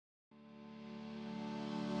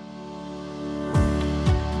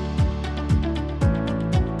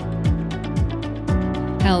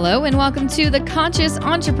Hello and welcome to the Conscious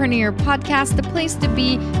Entrepreneur Podcast, the place to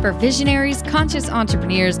be for visionaries, conscious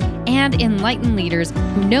entrepreneurs, and enlightened leaders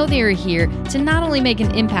who know they are here to not only make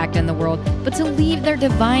an impact in the world, but to leave their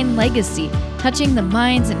divine legacy, touching the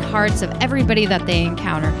minds and hearts of everybody that they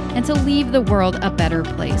encounter, and to leave the world a better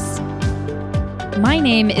place. My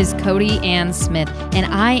name is Cody Ann Smith, and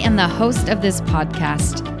I am the host of this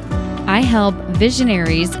podcast. I help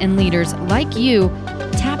visionaries and leaders like you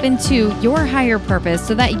tap into your higher purpose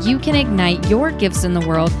so that you can ignite your gifts in the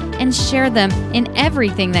world and share them in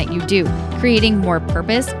everything that you do, creating more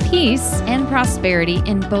purpose, peace, and prosperity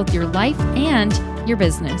in both your life and your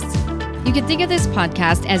business. You can think of this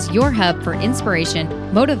podcast as your hub for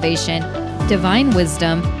inspiration, motivation, divine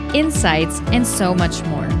wisdom, insights, and so much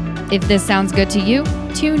more. If this sounds good to you,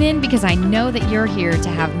 tune in because I know that you're here to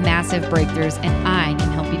have massive breakthroughs and I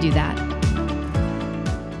can help you do that.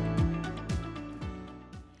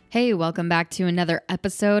 Hey, welcome back to another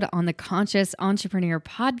episode on the Conscious Entrepreneur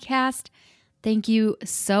Podcast. Thank you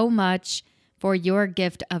so much for your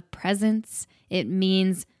gift of presence. It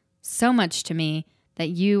means so much to me that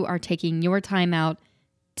you are taking your time out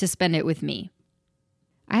to spend it with me.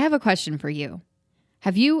 I have a question for you.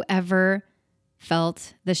 Have you ever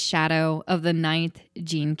felt the shadow of the ninth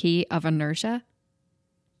gene key of inertia?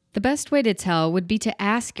 The best way to tell would be to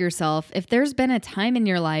ask yourself if there's been a time in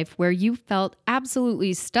your life where you felt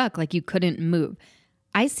absolutely stuck, like you couldn't move.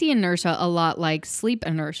 I see inertia a lot like sleep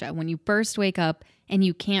inertia, when you first wake up and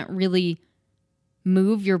you can't really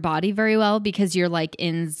move your body very well because you're like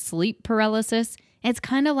in sleep paralysis. It's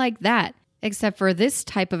kind of like that, except for this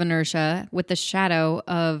type of inertia with the shadow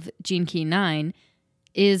of gene key 9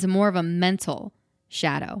 is more of a mental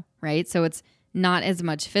shadow, right? So it's not as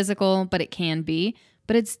much physical, but it can be.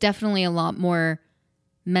 But it's definitely a lot more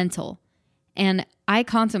mental. And I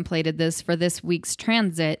contemplated this for this week's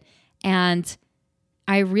transit, and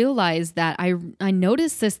I realized that I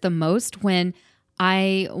notice this the most when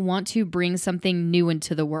I want to bring something new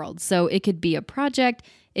into the world. So it could be a project,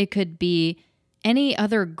 it could be any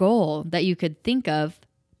other goal that you could think of,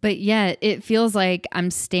 but yet it feels like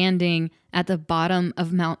I'm standing at the bottom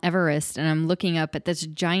of Mount Everest and I'm looking up at this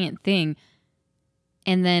giant thing.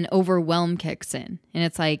 And then overwhelm kicks in. And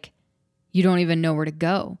it's like, you don't even know where to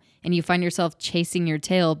go. And you find yourself chasing your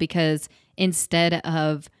tail because instead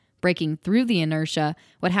of breaking through the inertia,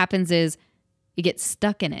 what happens is you get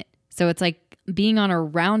stuck in it. So it's like being on a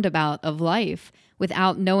roundabout of life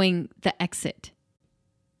without knowing the exit.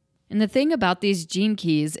 And the thing about these gene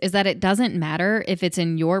keys is that it doesn't matter if it's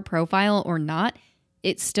in your profile or not,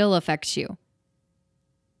 it still affects you.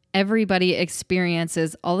 Everybody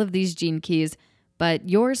experiences all of these gene keys, but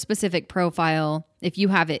your specific profile, if you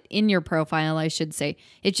have it in your profile, I should say,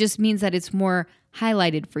 it just means that it's more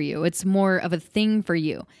highlighted for you. It's more of a thing for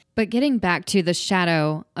you. But getting back to the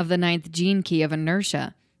shadow of the ninth gene key of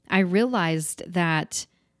inertia, I realized that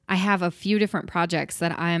I have a few different projects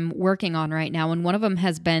that I'm working on right now, and one of them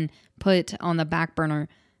has been put on the back burner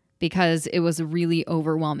because it was really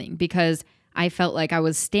overwhelming, because I felt like I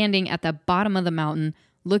was standing at the bottom of the mountain,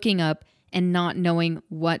 looking up and not knowing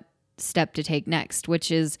what step to take next, which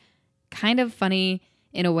is kind of funny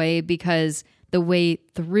in a way because the way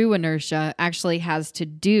through inertia actually has to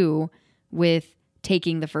do with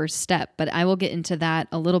taking the first step. But I will get into that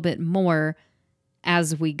a little bit more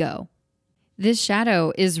as we go. This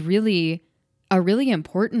shadow is really a really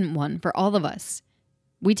important one for all of us.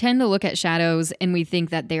 We tend to look at shadows and we think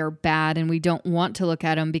that they are bad and we don't want to look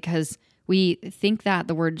at them because we think that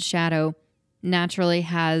the word shadow naturally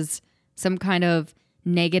has some kind of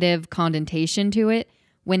negative connotation to it,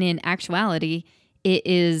 when in actuality, it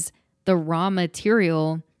is the raw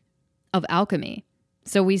material of alchemy.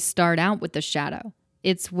 So we start out with the shadow.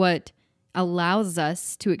 It's what allows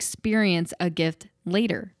us to experience a gift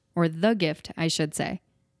later, or the gift, I should say,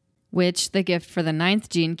 which the gift for the ninth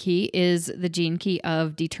gene key is the gene key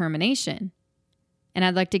of determination. And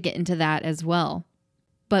I'd like to get into that as well.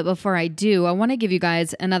 But before I do, I want to give you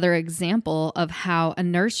guys another example of how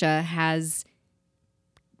inertia has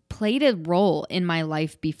played a role in my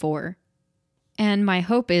life before. And my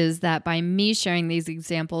hope is that by me sharing these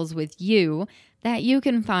examples with you, that you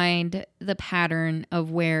can find the pattern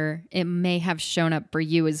of where it may have shown up for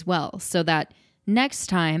you as well. So that next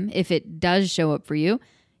time, if it does show up for you,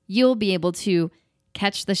 you'll be able to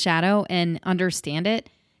catch the shadow and understand it,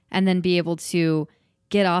 and then be able to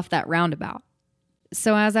get off that roundabout.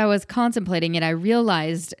 So as I was contemplating it, I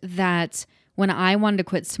realized that when I wanted to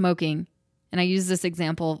quit smoking, and I use this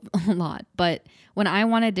example a lot, but when I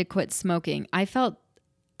wanted to quit smoking, I felt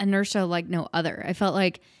inertia like no other. I felt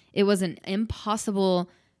like it was an impossible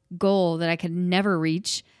goal that I could never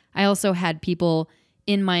reach. I also had people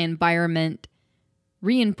in my environment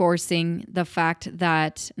reinforcing the fact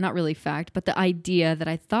that, not really fact, but the idea that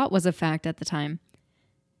I thought was a fact at the time,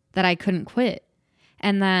 that I couldn't quit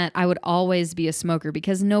and that I would always be a smoker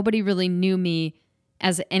because nobody really knew me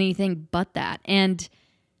as anything but that. And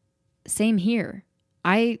same here.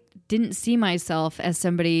 I didn't see myself as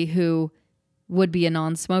somebody who would be a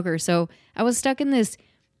non-smoker. So I was stuck in this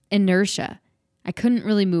inertia. I couldn't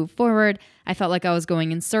really move forward. I felt like I was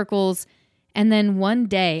going in circles. And then one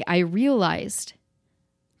day I realized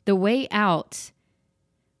the way out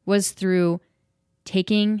was through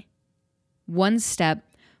taking one step,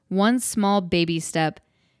 one small baby step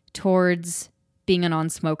towards being a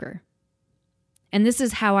non-smoker. And this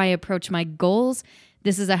is how I approach my goals.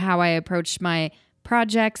 This is how I approach my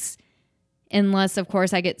projects, unless, of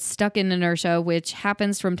course, I get stuck in inertia, which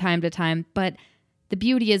happens from time to time. But the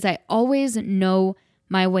beauty is I always know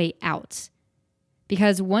my way out,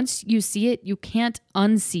 because once you see it, you can't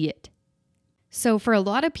unsee it. So for a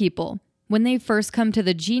lot of people, when they first come to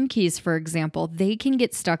the Gene Keys, for example, they can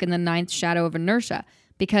get stuck in the ninth shadow of inertia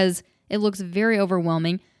because it looks very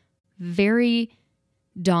overwhelming, very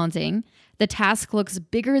daunting. The task looks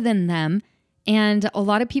bigger than them, and a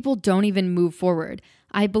lot of people don't even move forward.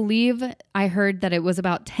 I believe I heard that it was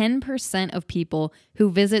about 10% of people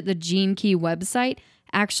who visit the Gene Key website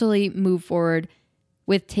actually move forward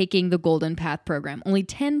with taking the Golden Path program. Only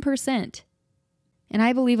 10%. And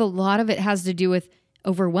I believe a lot of it has to do with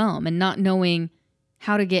overwhelm and not knowing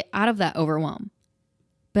how to get out of that overwhelm.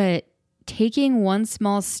 But taking one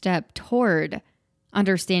small step toward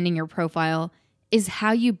understanding your profile is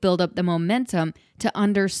how you build up the momentum to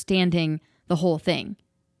understanding the whole thing.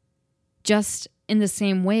 Just in the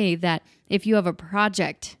same way that if you have a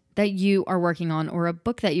project that you are working on or a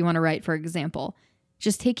book that you want to write, for example,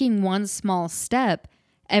 just taking one small step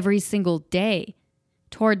every single day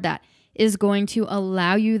toward that is going to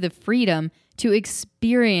allow you the freedom to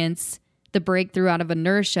experience the breakthrough out of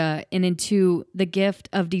inertia and into the gift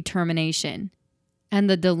of determination. And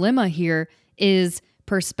the dilemma here is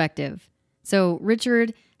perspective. So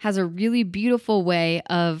Richard has a really beautiful way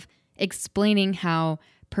of explaining how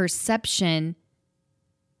perception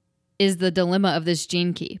is the dilemma of this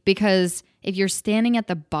Gene Key. Because if you're standing at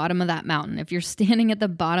the bottom of that mountain, if you're standing at the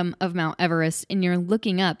bottom of Mount Everest and you're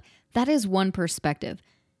looking up, that is one perspective.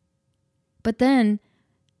 But then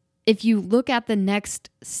if you look at the next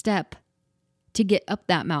step to get up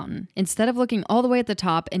that mountain, instead of looking all the way at the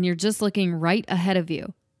top and you're just looking right ahead of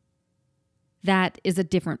you, that is a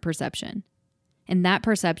different perception. And that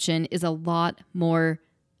perception is a lot more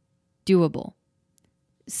doable.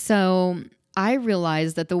 So I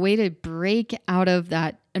realized that the way to break out of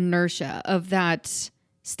that inertia, of that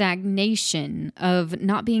stagnation, of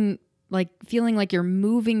not being like feeling like you're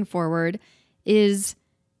moving forward, is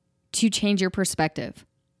to change your perspective.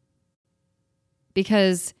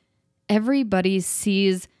 Because everybody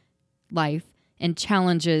sees life and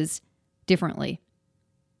challenges differently.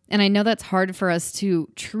 And I know that's hard for us to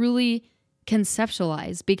truly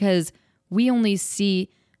conceptualize because we only see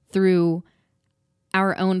through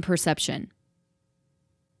our own perception.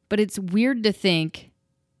 But it's weird to think,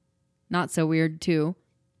 not so weird too,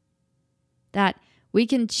 that we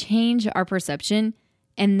can change our perception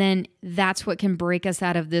and then that's what can break us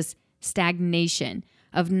out of this stagnation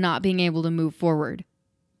of not being able to move forward.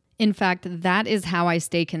 In fact, that is how I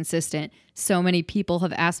stay consistent. So many people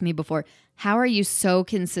have asked me before, how are you so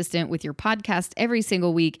consistent with your podcast every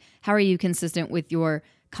single week? How are you consistent with your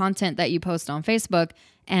content that you post on Facebook?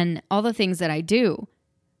 And all the things that I do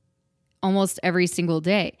almost every single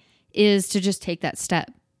day is to just take that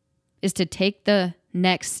step, is to take the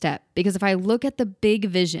next step. Because if I look at the big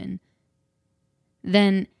vision,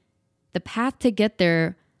 then the path to get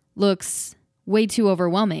there looks way too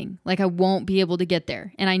overwhelming. Like I won't be able to get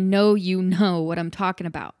there. And I know you know what I'm talking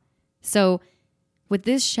about. So with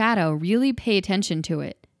this shadow, really pay attention to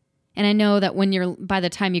it. And I know that by the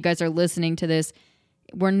time you guys are listening to this,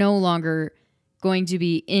 we're no longer going to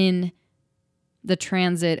be in the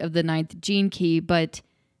transit of the ninth Gene Key, but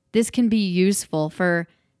this can be useful for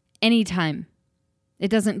any time. It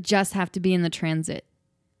doesn't just have to be in the transit.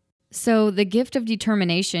 So the gift of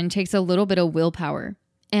determination takes a little bit of willpower.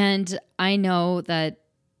 And I know that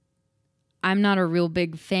I'm not a real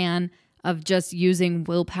big fan of just using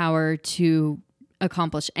willpower to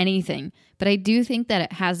accomplish anything, but I do think that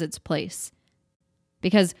it has its place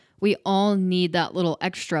because we all need that little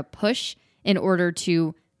extra push in order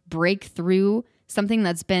to break through something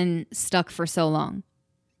that's been stuck for so long,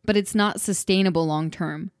 but it's not sustainable long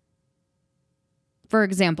term. For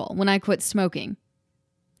example, when I quit smoking,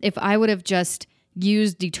 if I would have just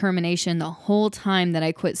used determination the whole time that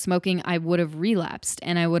I quit smoking, I would have relapsed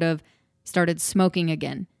and I would have started smoking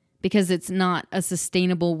again, because it's not a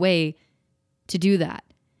sustainable way to do that.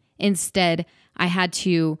 Instead, I had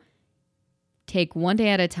to take one day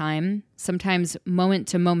at a time, sometimes moment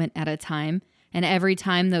to moment at a time. And every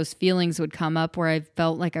time those feelings would come up where I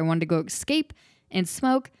felt like I wanted to go escape and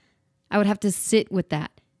smoke, I would have to sit with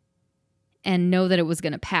that and know that it was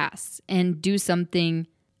going to pass and do something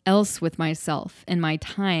else with myself and my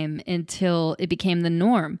time until it became the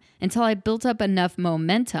norm, until I built up enough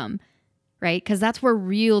momentum, right? Because that's where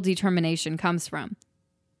real determination comes from.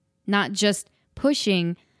 Not just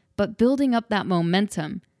pushing, but building up that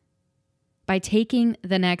momentum by taking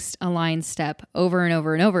the next aligned step over and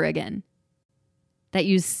over and over again, that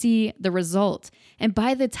you see the result. And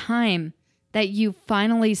by the time that you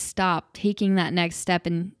finally stop taking that next step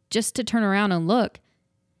and just to turn around and look,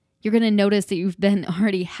 you're going to notice that you've been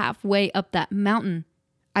already halfway up that mountain.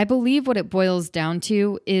 I believe what it boils down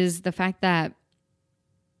to is the fact that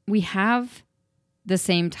we have the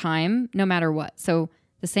same time no matter what. So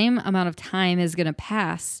the same amount of time is going to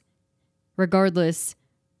pass regardless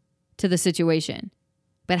to the situation.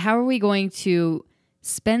 But how are we going to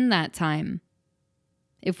spend that time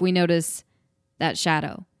if we notice that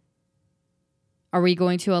shadow? Are we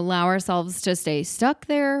going to allow ourselves to stay stuck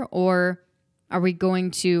there, or are we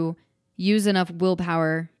going to use enough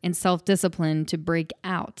willpower and self-discipline to break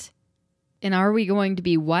out? And are we going to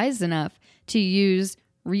be wise enough to use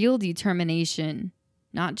real determination,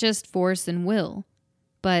 not just force and will,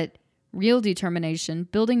 but real determination,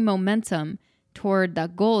 building momentum toward the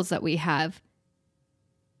goals that we have?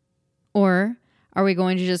 Or are we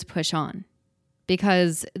going to just push on?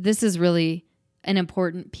 Because this is really an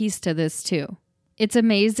important piece to this too. It's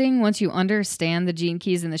amazing once you understand the gene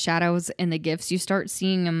keys and the shadows and the gifts, you start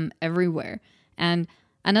seeing them everywhere. And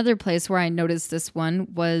another place where I noticed this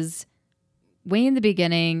one was way in the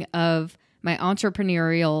beginning of my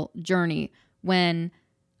entrepreneurial journey, when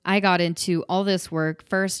I got into all this work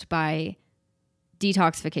first by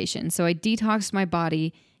detoxification. So I detoxed my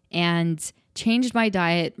body and changed my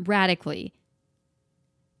diet radically.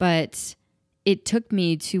 But it took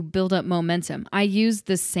me to build up momentum. I used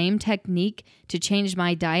the same technique to change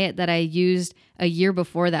my diet that I used a year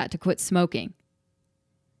before that to quit smoking.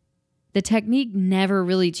 The technique never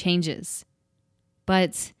really changes,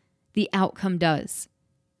 but the outcome does.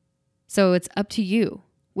 So it's up to you.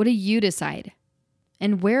 What do you decide?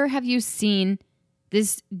 And where have you seen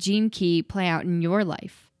this gene key play out in your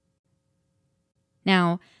life?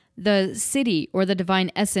 Now, the siddhi or the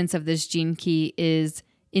divine essence of this gene key is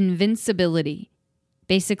invincibility.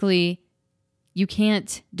 Basically, you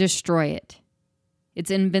can't destroy it.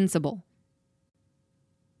 It's invincible.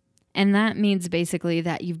 And that means basically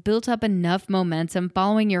that you've built up enough momentum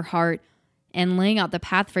following your heart and laying out the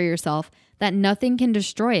path for yourself that nothing can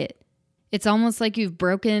destroy it. It's almost like you've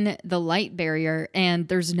broken the light barrier and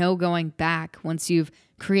there's no going back. Once you've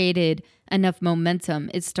created enough momentum,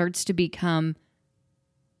 it starts to become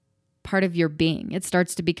part of your being. It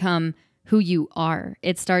starts to become who you are.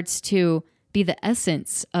 It starts to be the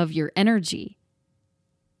essence of your energy.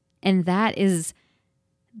 And that is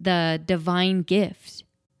the divine gift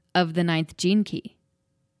of the 9th gene key.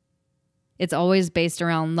 It's always based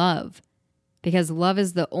around love, because love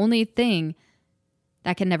is the only thing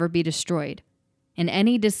that can never be destroyed. And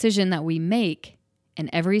any decision that we make and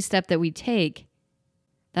every step that we take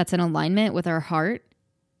that's in alignment with our heart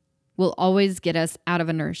will always get us out of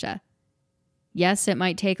inertia. Yes, it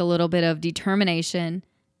might take a little bit of determination.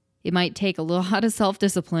 It might take a lot of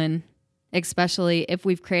self-discipline, especially if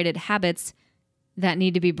we've created habits that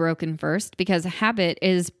need to be broken first, because a habit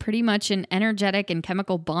is pretty much an energetic and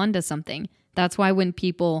chemical bond to something. That's why when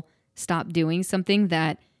people stop doing something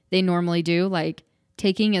that they normally do, like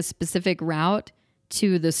taking a specific route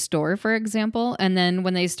to the store, for example, and then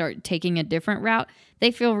when they start taking a different route, they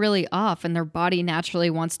feel really off and their body naturally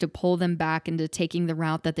wants to pull them back into taking the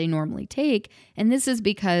route that they normally take. And this is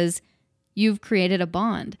because you've created a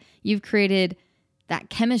bond. You've created that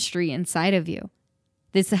chemistry inside of you.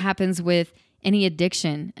 This happens with any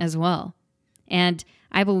addiction as well. And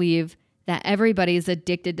I believe that everybody is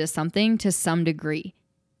addicted to something to some degree.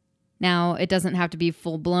 Now, it doesn't have to be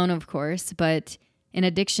full blown, of course, but an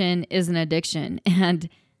addiction is an addiction. And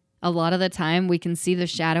a lot of the time we can see the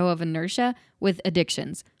shadow of inertia with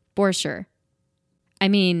addictions, for sure. I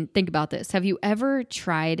mean, think about this. Have you ever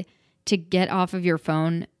tried to get off of your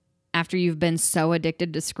phone after you've been so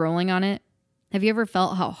addicted to scrolling on it? Have you ever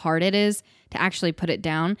felt how hard it is to actually put it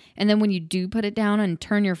down? And then when you do put it down and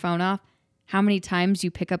turn your phone off, how many times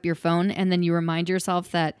you pick up your phone and then you remind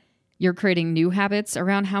yourself that you're creating new habits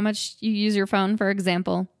around how much you use your phone, for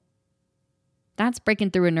example. That's breaking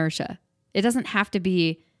through inertia. It doesn't have to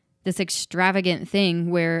be this extravagant thing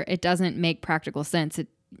where it doesn't make practical sense.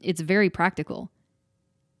 It's very practical.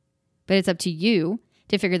 But it's up to you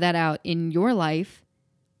to figure that out in your life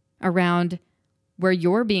around where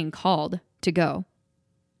you're being called to go.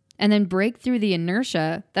 And then break through the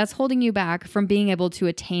inertia that's holding you back from being able to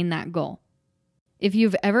attain that goal. If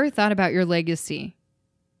you've ever thought about your legacy,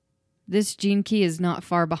 this Gene Key is not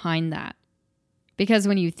far behind that. Because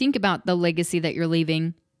when you think about the legacy that you're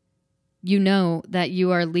leaving, you know that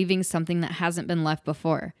you are leaving something that hasn't been left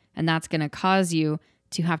before. And that's going to cause you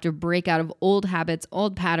to have to break out of old habits,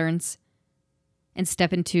 old patterns, and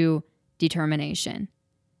step into determination.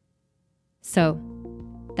 So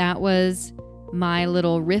that was my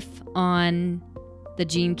little riff on the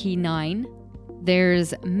Gene Key 9.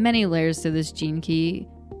 There's many layers to this Gene Key,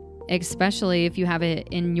 especially if you have it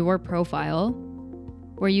in your profile,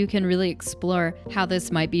 where you can really explore how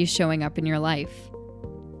this might be showing up in your life.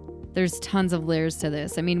 There's tons of layers to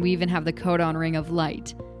this. I mean, we even have the codon ring of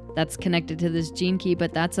light that's connected to this Gene Key,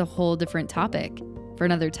 but that's a whole different topic for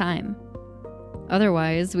another time.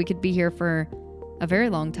 Otherwise, we could be here for a very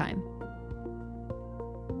long time.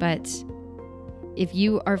 But if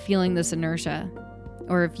you are feeling this inertia,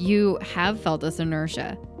 or if you have felt this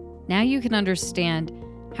inertia, now you can understand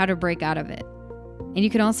how to break out of it. And you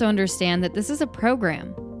can also understand that this is a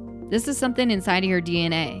program. This is something inside of your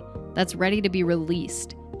DNA that's ready to be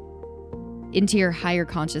released into your higher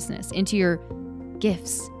consciousness, into your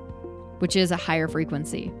gifts, which is a higher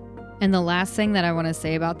frequency. And the last thing that I want to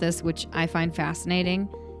say about this, which I find fascinating,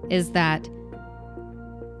 is that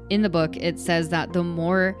in the book, it says that the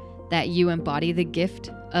more that you embody the gift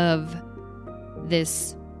of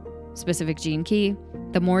this specific Gene Key,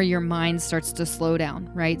 the more your mind starts to slow down,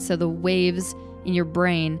 right? So the waves in your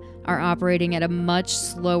brain are operating at a much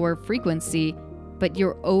slower frequency, but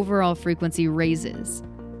your overall frequency raises.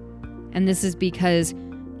 And this is because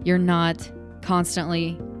you're not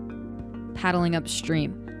constantly paddling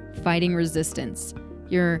upstream, fighting resistance.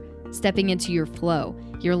 You're stepping into your flow.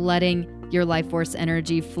 You're letting your life force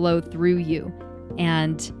energy flow through you.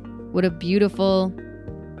 And what a beautiful,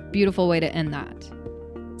 beautiful way to end that.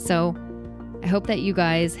 So I hope that you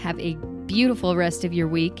guys have a beautiful rest of your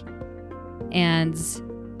week, and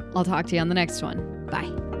I'll talk to you on the next one.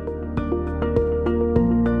 Bye.